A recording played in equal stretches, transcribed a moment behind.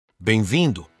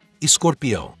Bem-vindo,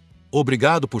 Escorpião.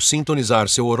 Obrigado por sintonizar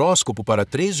seu horóscopo para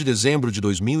 3 de dezembro de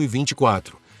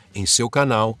 2024, em seu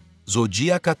canal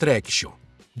Zodiac Attraction.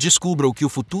 Descubra o que o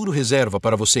futuro reserva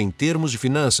para você em termos de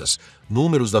finanças,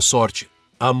 números da sorte,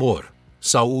 amor,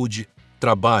 saúde,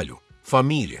 trabalho,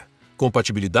 família,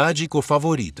 compatibilidade e cor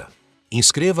favorita.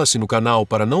 Inscreva-se no canal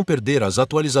para não perder as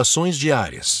atualizações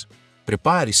diárias.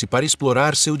 Prepare-se para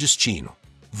explorar seu destino.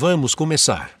 Vamos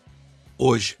começar.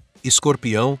 Hoje,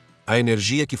 Escorpião, a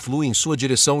energia que flui em sua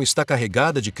direção está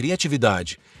carregada de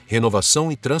criatividade,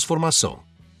 renovação e transformação.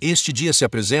 Este dia se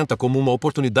apresenta como uma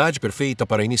oportunidade perfeita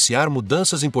para iniciar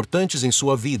mudanças importantes em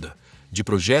sua vida, de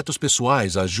projetos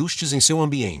pessoais a ajustes em seu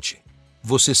ambiente.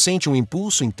 Você sente um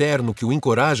impulso interno que o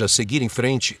encoraja a seguir em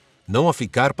frente, não a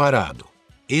ficar parado.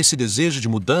 Esse desejo de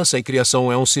mudança e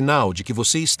criação é um sinal de que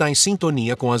você está em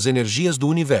sintonia com as energias do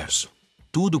universo.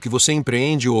 Tudo o que você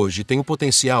empreende hoje tem o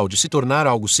potencial de se tornar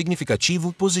algo significativo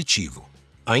e positivo.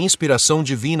 A inspiração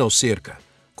divina o cerca,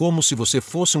 como se você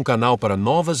fosse um canal para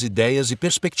novas ideias e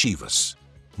perspectivas.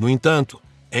 No entanto,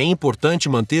 é importante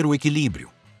manter o equilíbrio.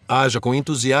 Haja com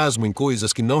entusiasmo em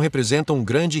coisas que não representam um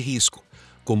grande risco,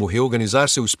 como reorganizar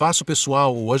seu espaço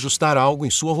pessoal ou ajustar algo em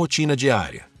sua rotina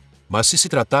diária. Mas se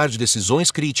tratar de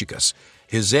decisões críticas,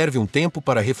 reserve um tempo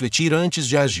para refletir antes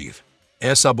de agir.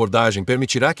 Essa abordagem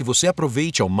permitirá que você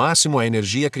aproveite ao máximo a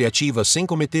energia criativa sem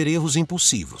cometer erros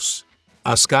impulsivos.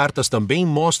 As cartas também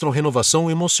mostram renovação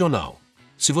emocional.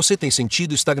 Se você tem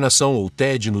sentido estagnação ou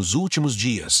tédio nos últimos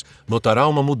dias, notará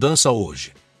uma mudança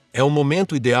hoje. É um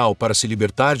momento ideal para se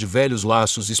libertar de velhos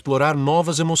laços e explorar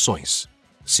novas emoções.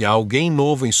 Se há alguém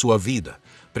novo em sua vida,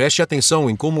 preste atenção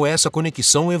em como essa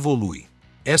conexão evolui.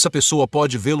 Essa pessoa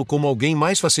pode vê-lo como alguém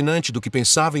mais fascinante do que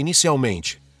pensava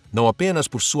inicialmente, não apenas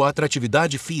por sua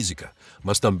atratividade física,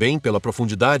 mas também pela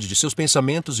profundidade de seus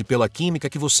pensamentos e pela química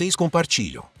que vocês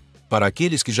compartilham. Para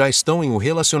aqueles que já estão em um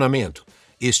relacionamento,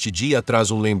 este dia traz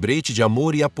um lembrete de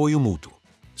amor e apoio mútuo.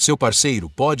 Seu parceiro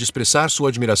pode expressar sua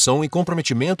admiração e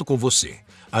comprometimento com você,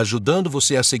 ajudando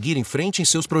você a seguir em frente em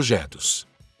seus projetos.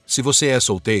 Se você é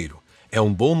solteiro, é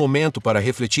um bom momento para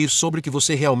refletir sobre o que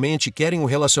você realmente quer em um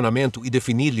relacionamento e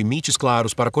definir limites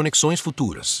claros para conexões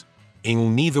futuras. Em um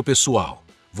nível pessoal,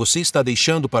 você está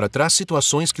deixando para trás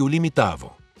situações que o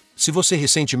limitavam. Se você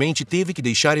recentemente teve que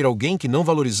deixar ir alguém que não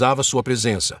valorizava sua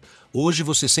presença, hoje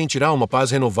você sentirá uma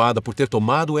paz renovada por ter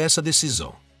tomado essa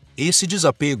decisão. Esse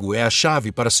desapego é a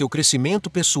chave para seu crescimento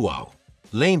pessoal.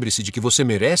 Lembre-se de que você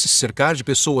merece se cercar de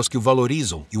pessoas que o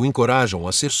valorizam e o encorajam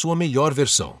a ser sua melhor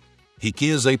versão.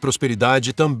 Riqueza e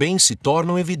prosperidade também se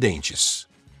tornam evidentes.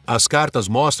 As cartas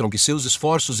mostram que seus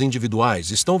esforços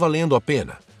individuais estão valendo a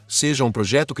pena, seja um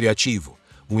projeto criativo,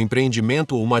 um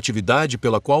empreendimento ou uma atividade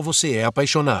pela qual você é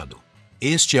apaixonado.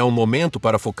 Este é um momento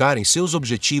para focar em seus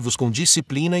objetivos com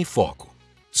disciplina e foco.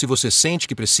 Se você sente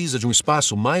que precisa de um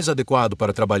espaço mais adequado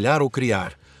para trabalhar ou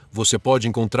criar, você pode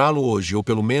encontrá-lo hoje ou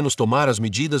pelo menos tomar as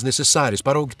medidas necessárias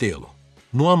para obtê-lo.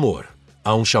 No amor,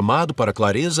 há um chamado para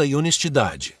clareza e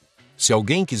honestidade. Se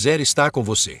alguém quiser estar com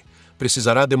você,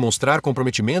 precisará demonstrar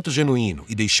comprometimento genuíno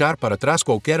e deixar para trás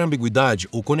qualquer ambiguidade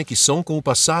ou conexão com o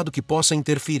passado que possa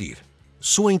interferir.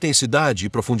 Sua intensidade e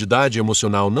profundidade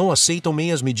emocional não aceitam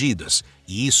meias medidas,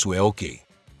 e isso é ok.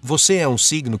 Você é um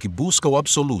signo que busca o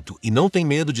absoluto e não tem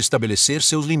medo de estabelecer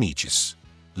seus limites.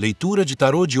 Leitura de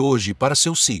tarô de hoje para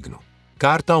seu signo.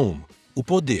 Carta 1. O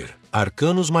poder.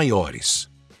 Arcanos maiores.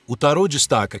 O tarô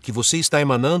destaca que você está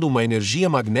emanando uma energia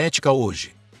magnética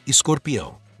hoje.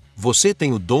 Escorpião. Você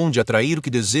tem o dom de atrair o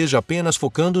que deseja apenas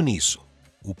focando nisso.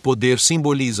 O poder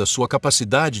simboliza sua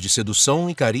capacidade de sedução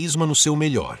e carisma no seu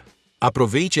melhor.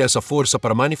 Aproveite essa força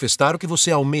para manifestar o que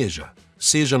você almeja,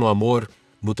 seja no amor,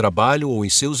 no trabalho ou em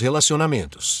seus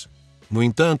relacionamentos. No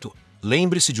entanto,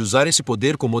 lembre-se de usar esse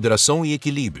poder com moderação e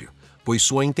equilíbrio, pois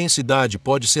sua intensidade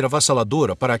pode ser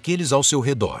avassaladora para aqueles ao seu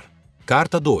redor.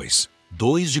 Carta 2.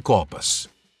 2 de Copas.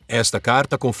 Esta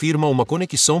carta confirma uma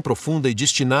conexão profunda e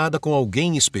destinada com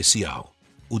alguém especial.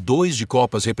 O 2 de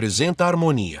Copas representa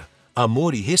harmonia,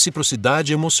 amor e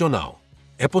reciprocidade emocional.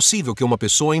 É possível que uma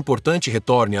pessoa importante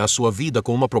retorne à sua vida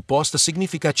com uma proposta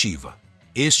significativa.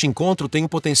 Este encontro tem o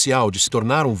potencial de se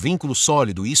tornar um vínculo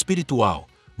sólido e espiritual,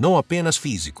 não apenas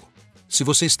físico. Se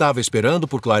você estava esperando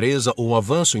por clareza ou um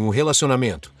avanço em um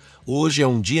relacionamento, hoje é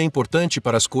um dia importante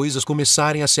para as coisas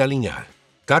começarem a se alinhar.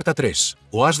 Carta 3.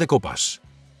 O As de Copas.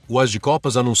 O As de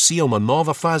Copas anuncia uma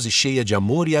nova fase cheia de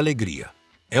amor e alegria.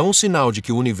 É um sinal de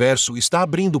que o universo está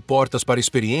abrindo portas para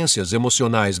experiências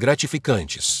emocionais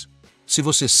gratificantes. Se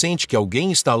você sente que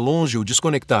alguém está longe ou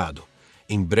desconectado,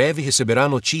 em breve receberá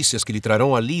notícias que lhe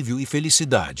trarão alívio e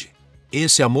felicidade.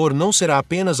 Esse amor não será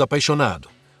apenas apaixonado,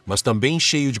 mas também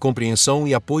cheio de compreensão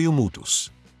e apoio mútuos.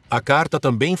 A carta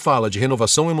também fala de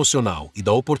renovação emocional e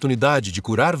da oportunidade de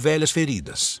curar velhas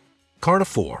feridas. Carta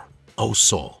 4. Ao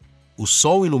Sol. O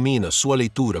Sol ilumina sua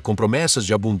leitura com promessas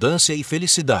de abundância e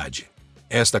felicidade.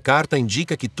 Esta carta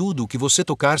indica que tudo o que você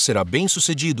tocar será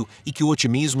bem-sucedido e que o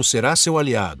otimismo será seu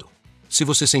aliado. Se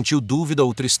você sentiu dúvida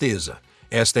ou tristeza,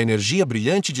 esta energia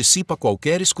brilhante dissipa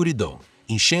qualquer escuridão,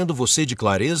 enchendo você de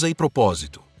clareza e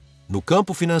propósito. No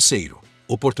campo financeiro,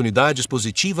 oportunidades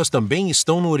positivas também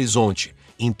estão no horizonte,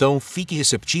 então fique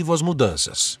receptivo às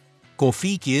mudanças.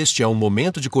 Confie que este é um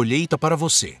momento de colheita para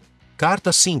você.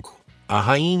 Carta 5. A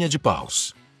Rainha de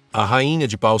Paus. A Rainha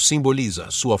de Paus simboliza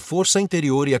sua força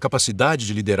interior e a capacidade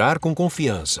de liderar com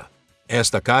confiança.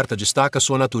 Esta carta destaca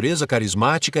sua natureza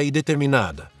carismática e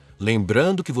determinada,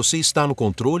 lembrando que você está no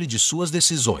controle de suas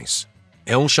decisões.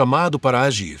 É um chamado para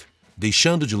agir,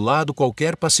 deixando de lado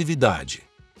qualquer passividade.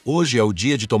 Hoje é o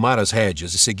dia de tomar as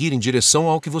rédeas e seguir em direção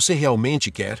ao que você realmente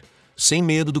quer, sem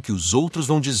medo do que os outros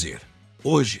vão dizer.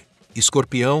 Hoje,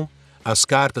 Escorpião, as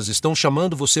cartas estão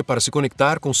chamando você para se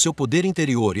conectar com seu poder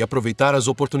interior e aproveitar as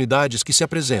oportunidades que se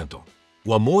apresentam.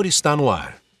 O amor está no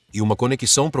ar, e uma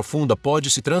conexão profunda pode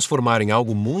se transformar em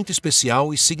algo muito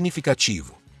especial e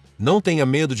significativo. Não tenha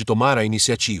medo de tomar a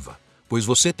iniciativa, pois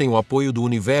você tem o apoio do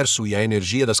universo e a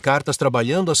energia das cartas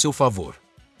trabalhando a seu favor.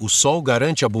 O Sol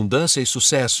garante abundância e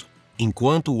sucesso,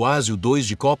 enquanto o As e o 2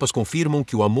 de Copas confirmam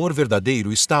que o amor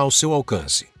verdadeiro está ao seu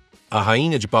alcance. A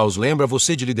Rainha de Paus lembra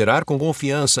você de liderar com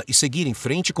confiança e seguir em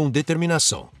frente com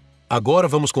determinação. Agora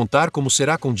vamos contar como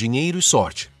será com dinheiro e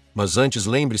sorte. Mas antes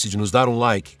lembre-se de nos dar um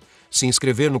like, se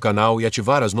inscrever no canal e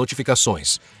ativar as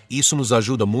notificações. Isso nos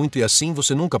ajuda muito e assim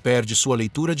você nunca perde sua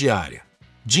leitura diária.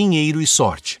 Dinheiro e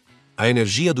sorte. A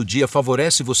energia do dia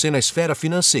favorece você na esfera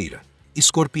financeira.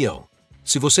 Escorpião.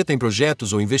 Se você tem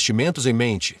projetos ou investimentos em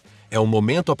mente, é um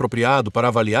momento apropriado para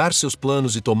avaliar seus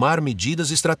planos e tomar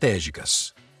medidas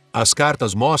estratégicas. As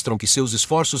cartas mostram que seus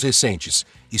esforços recentes,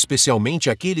 especialmente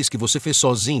aqueles que você fez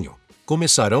sozinho,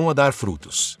 começarão a dar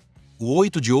frutos. O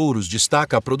 8 de Ouros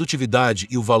destaca a produtividade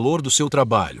e o valor do seu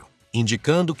trabalho,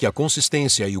 indicando que a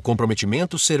consistência e o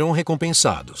comprometimento serão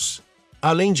recompensados.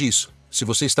 Além disso, se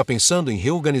você está pensando em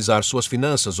reorganizar suas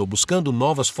finanças ou buscando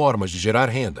novas formas de gerar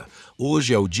renda,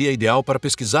 hoje é o dia ideal para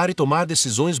pesquisar e tomar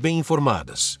decisões bem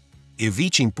informadas.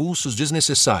 Evite impulsos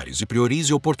desnecessários e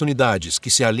priorize oportunidades que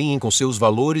se alinhem com seus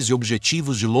valores e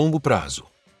objetivos de longo prazo.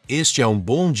 Este é um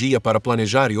bom dia para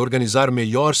planejar e organizar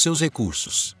melhor seus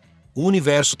recursos. O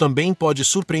universo também pode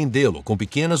surpreendê-lo com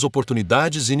pequenas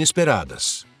oportunidades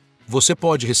inesperadas. Você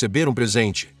pode receber um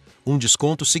presente, um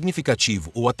desconto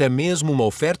significativo ou até mesmo uma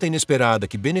oferta inesperada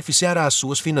que beneficiará as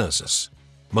suas finanças.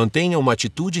 Mantenha uma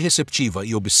atitude receptiva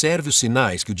e observe os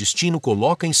sinais que o destino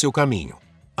coloca em seu caminho.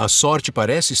 A sorte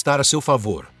parece estar a seu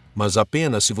favor, mas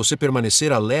apenas se você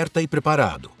permanecer alerta e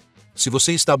preparado. Se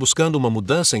você está buscando uma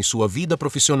mudança em sua vida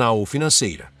profissional ou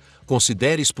financeira,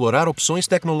 considere explorar opções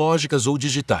tecnológicas ou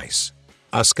digitais.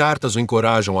 As cartas o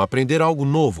encorajam a aprender algo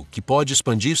novo que pode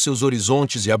expandir seus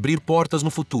horizontes e abrir portas no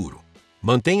futuro.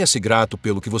 Mantenha-se grato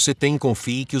pelo que você tem e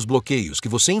confie que os bloqueios que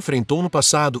você enfrentou no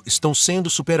passado estão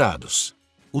sendo superados.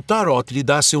 O Tarot lhe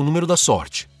dá seu número da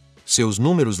sorte. Seus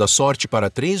números da sorte para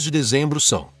 3 de dezembro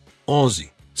são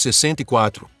 11,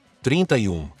 64,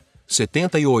 31,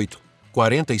 78,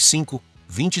 45,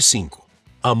 25.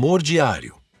 Amor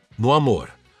diário. No amor,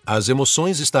 as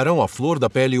emoções estarão à flor da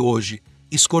pele hoje,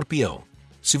 Escorpião.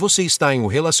 Se você está em um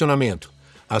relacionamento,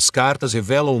 as cartas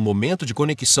revelam um momento de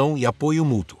conexão e apoio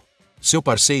mútuo. Seu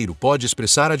parceiro pode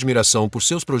expressar admiração por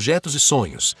seus projetos e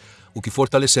sonhos, o que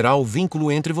fortalecerá o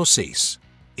vínculo entre vocês.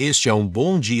 Este é um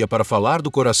bom dia para falar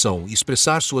do coração e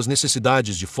expressar suas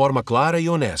necessidades de forma clara e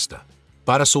honesta.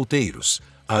 Para solteiros,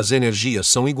 as energias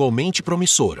são igualmente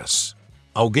promissoras.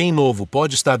 Alguém novo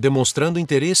pode estar demonstrando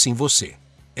interesse em você.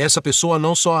 Essa pessoa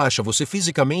não só acha você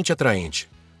fisicamente atraente,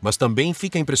 mas também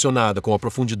fica impressionada com a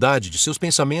profundidade de seus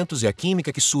pensamentos e a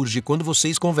química que surge quando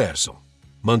vocês conversam.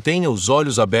 Mantenha os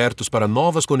olhos abertos para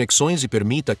novas conexões e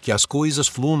permita que as coisas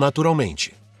fluam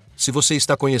naturalmente. Se você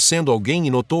está conhecendo alguém e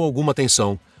notou alguma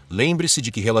tensão, lembre-se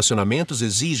de que relacionamentos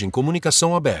exigem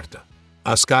comunicação aberta.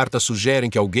 As cartas sugerem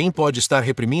que alguém pode estar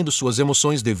reprimindo suas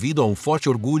emoções devido a um forte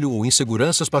orgulho ou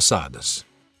inseguranças passadas.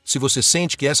 Se você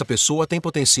sente que essa pessoa tem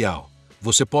potencial,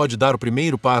 você pode dar o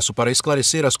primeiro passo para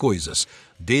esclarecer as coisas,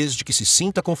 desde que se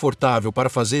sinta confortável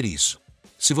para fazer isso.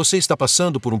 Se você está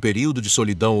passando por um período de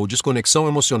solidão ou desconexão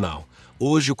emocional,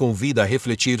 hoje o convida a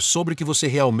refletir sobre o que você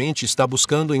realmente está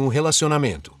buscando em um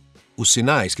relacionamento. Os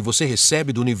sinais que você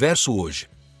recebe do universo hoje,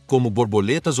 como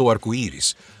borboletas ou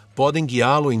arco-íris, podem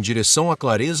guiá-lo em direção à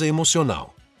clareza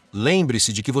emocional.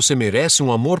 Lembre-se de que você merece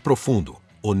um amor profundo,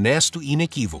 honesto e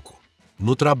inequívoco.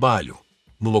 No trabalho.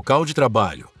 No local de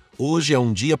trabalho, hoje é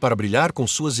um dia para brilhar com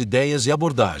suas ideias e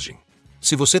abordagem.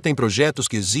 Se você tem projetos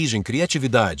que exigem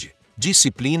criatividade,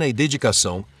 disciplina e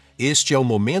dedicação, este é o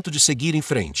momento de seguir em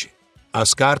frente.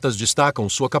 As cartas destacam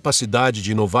sua capacidade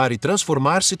de inovar e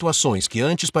transformar situações que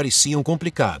antes pareciam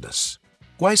complicadas.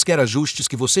 Quaisquer ajustes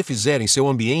que você fizer em seu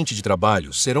ambiente de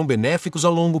trabalho serão benéficos a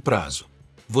longo prazo.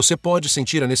 Você pode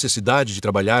sentir a necessidade de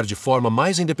trabalhar de forma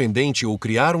mais independente ou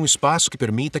criar um espaço que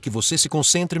permita que você se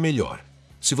concentre melhor.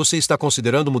 Se você está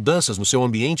considerando mudanças no seu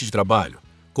ambiente de trabalho,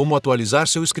 como atualizar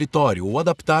seu escritório ou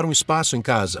adaptar um espaço em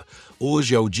casa,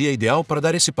 hoje é o dia ideal para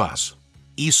dar esse passo.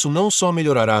 Isso não só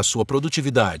melhorará a sua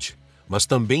produtividade, mas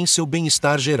também seu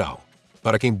bem-estar geral.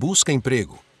 Para quem busca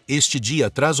emprego, este dia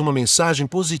traz uma mensagem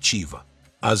positiva.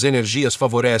 As energias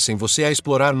favorecem você a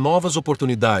explorar novas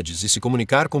oportunidades e se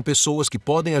comunicar com pessoas que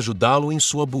podem ajudá-lo em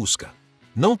sua busca.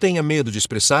 Não tenha medo de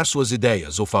expressar suas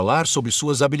ideias ou falar sobre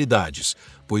suas habilidades,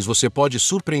 pois você pode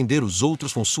surpreender os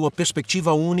outros com sua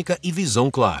perspectiva única e visão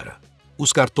clara.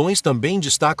 Os cartões também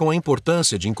destacam a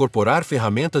importância de incorporar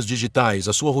ferramentas digitais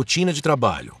à sua rotina de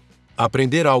trabalho.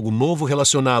 Aprender algo novo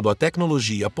relacionado à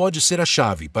tecnologia pode ser a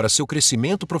chave para seu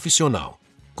crescimento profissional.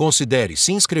 Considere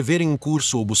se inscrever em um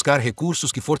curso ou buscar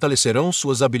recursos que fortalecerão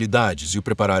suas habilidades e o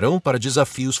prepararão para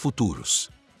desafios futuros.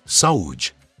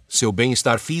 Saúde. Seu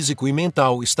bem-estar físico e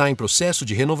mental está em processo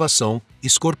de renovação,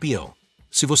 Escorpião.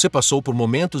 Se você passou por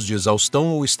momentos de exaustão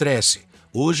ou estresse,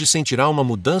 hoje sentirá uma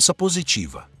mudança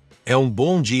positiva. É um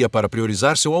bom dia para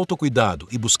priorizar seu autocuidado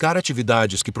e buscar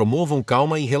atividades que promovam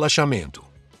calma e relaxamento.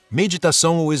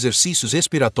 Meditação ou exercícios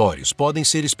respiratórios podem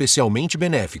ser especialmente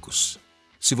benéficos.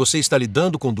 Se você está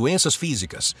lidando com doenças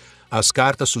físicas, as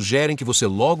cartas sugerem que você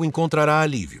logo encontrará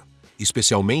alívio,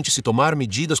 especialmente se tomar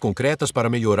medidas concretas para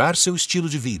melhorar seu estilo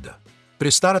de vida.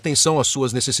 Prestar atenção às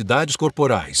suas necessidades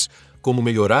corporais, como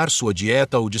melhorar sua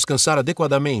dieta ou descansar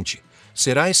adequadamente,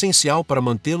 será essencial para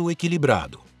mantê-lo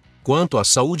equilibrado. Quanto à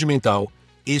saúde mental,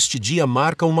 este dia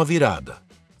marca uma virada.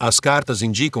 As cartas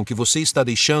indicam que você está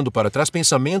deixando para trás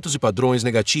pensamentos e padrões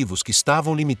negativos que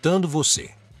estavam limitando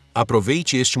você.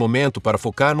 Aproveite este momento para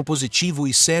focar no positivo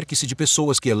e cerque-se de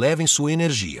pessoas que elevem sua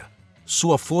energia.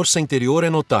 Sua força interior é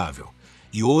notável,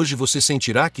 e hoje você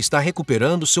sentirá que está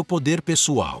recuperando seu poder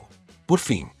pessoal. Por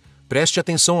fim, preste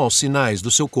atenção aos sinais do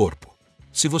seu corpo.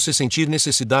 Se você sentir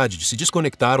necessidade de se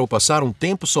desconectar ou passar um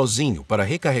tempo sozinho para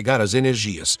recarregar as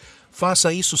energias,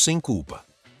 faça isso sem culpa.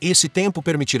 Esse tempo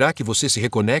permitirá que você se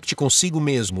reconecte consigo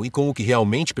mesmo e com o que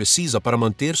realmente precisa para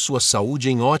manter sua saúde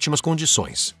em ótimas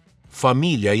condições.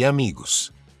 Família e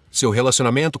amigos. Seu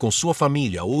relacionamento com sua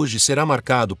família hoje será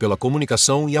marcado pela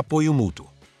comunicação e apoio mútuo.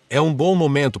 É um bom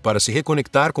momento para se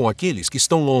reconectar com aqueles que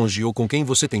estão longe ou com quem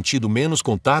você tem tido menos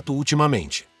contato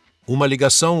ultimamente. Uma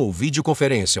ligação ou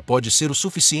videoconferência pode ser o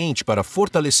suficiente para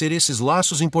fortalecer esses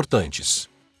laços importantes.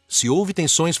 Se houve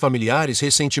tensões familiares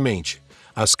recentemente,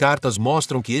 as cartas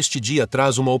mostram que este dia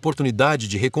traz uma oportunidade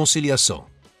de reconciliação.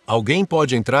 Alguém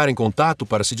pode entrar em contato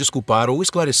para se desculpar ou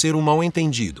esclarecer um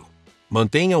mal-entendido.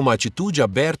 Mantenha uma atitude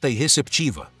aberta e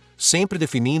receptiva, sempre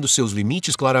definindo seus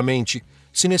limites claramente,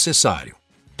 se necessário.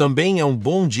 Também é um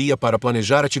bom dia para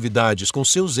planejar atividades com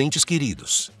seus entes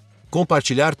queridos.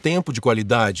 Compartilhar tempo de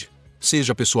qualidade,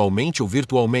 seja pessoalmente ou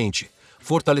virtualmente,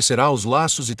 fortalecerá os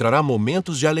laços e trará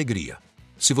momentos de alegria.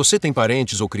 Se você tem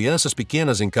parentes ou crianças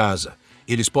pequenas em casa,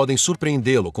 eles podem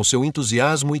surpreendê-lo com seu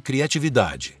entusiasmo e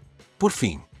criatividade. Por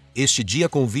fim, este dia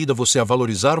convida você a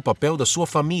valorizar o papel da sua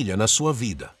família na sua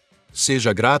vida.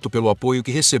 Seja grato pelo apoio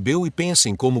que recebeu e pense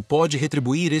em como pode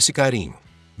retribuir esse carinho.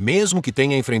 Mesmo que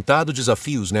tenha enfrentado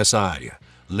desafios nessa área,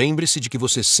 lembre-se de que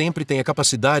você sempre tem a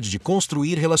capacidade de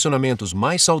construir relacionamentos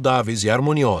mais saudáveis e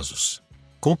harmoniosos.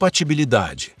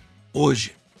 Compatibilidade.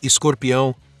 Hoje,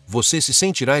 Escorpião, você se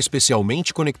sentirá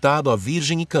especialmente conectado a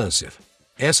Virgem e Câncer.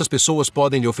 Essas pessoas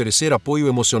podem lhe oferecer apoio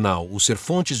emocional ou ser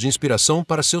fontes de inspiração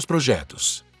para seus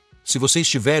projetos. Se você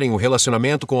estiver em um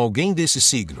relacionamento com alguém desses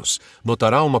signos,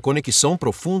 notará uma conexão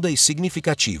profunda e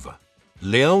significativa.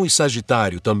 Leão e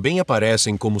Sagitário também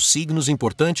aparecem como signos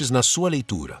importantes na sua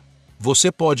leitura.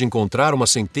 Você pode encontrar uma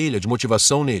centelha de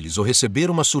motivação neles ou receber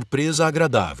uma surpresa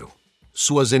agradável.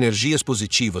 Suas energias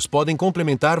positivas podem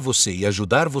complementar você e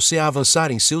ajudar você a avançar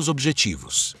em seus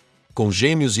objetivos. Com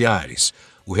Gêmeos e Áries,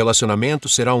 o relacionamento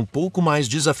será um pouco mais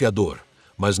desafiador,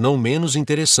 mas não menos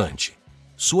interessante.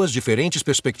 Suas diferentes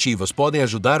perspectivas podem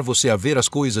ajudar você a ver as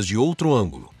coisas de outro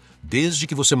ângulo, desde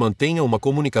que você mantenha uma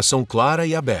comunicação clara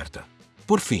e aberta.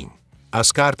 Por fim,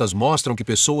 as cartas mostram que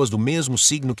pessoas do mesmo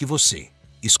signo que você,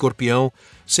 Escorpião,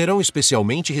 serão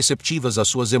especialmente receptivas às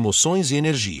suas emoções e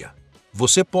energia.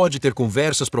 Você pode ter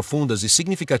conversas profundas e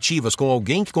significativas com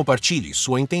alguém que compartilhe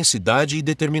sua intensidade e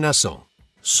determinação.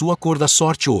 Sua cor da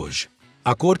sorte hoje.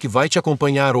 A cor que vai te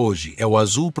acompanhar hoje é o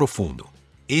azul profundo.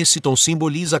 Esse tom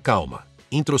simboliza calma,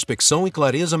 introspecção e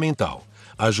clareza mental,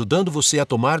 ajudando você a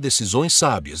tomar decisões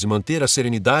sábias e manter a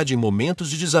serenidade em momentos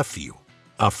de desafio.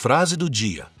 A frase do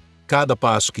dia: cada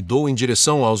passo que dou em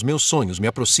direção aos meus sonhos me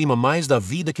aproxima mais da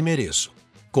vida que mereço.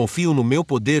 Confio no meu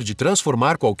poder de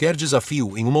transformar qualquer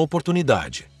desafio em uma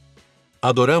oportunidade.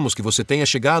 Adoramos que você tenha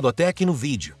chegado até aqui no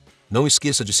vídeo. Não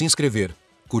esqueça de se inscrever,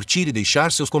 curtir e deixar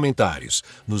seus comentários.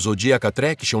 No Zodiac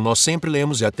Attraction nós sempre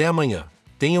lemos e até amanhã.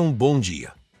 Tenha um bom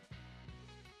dia.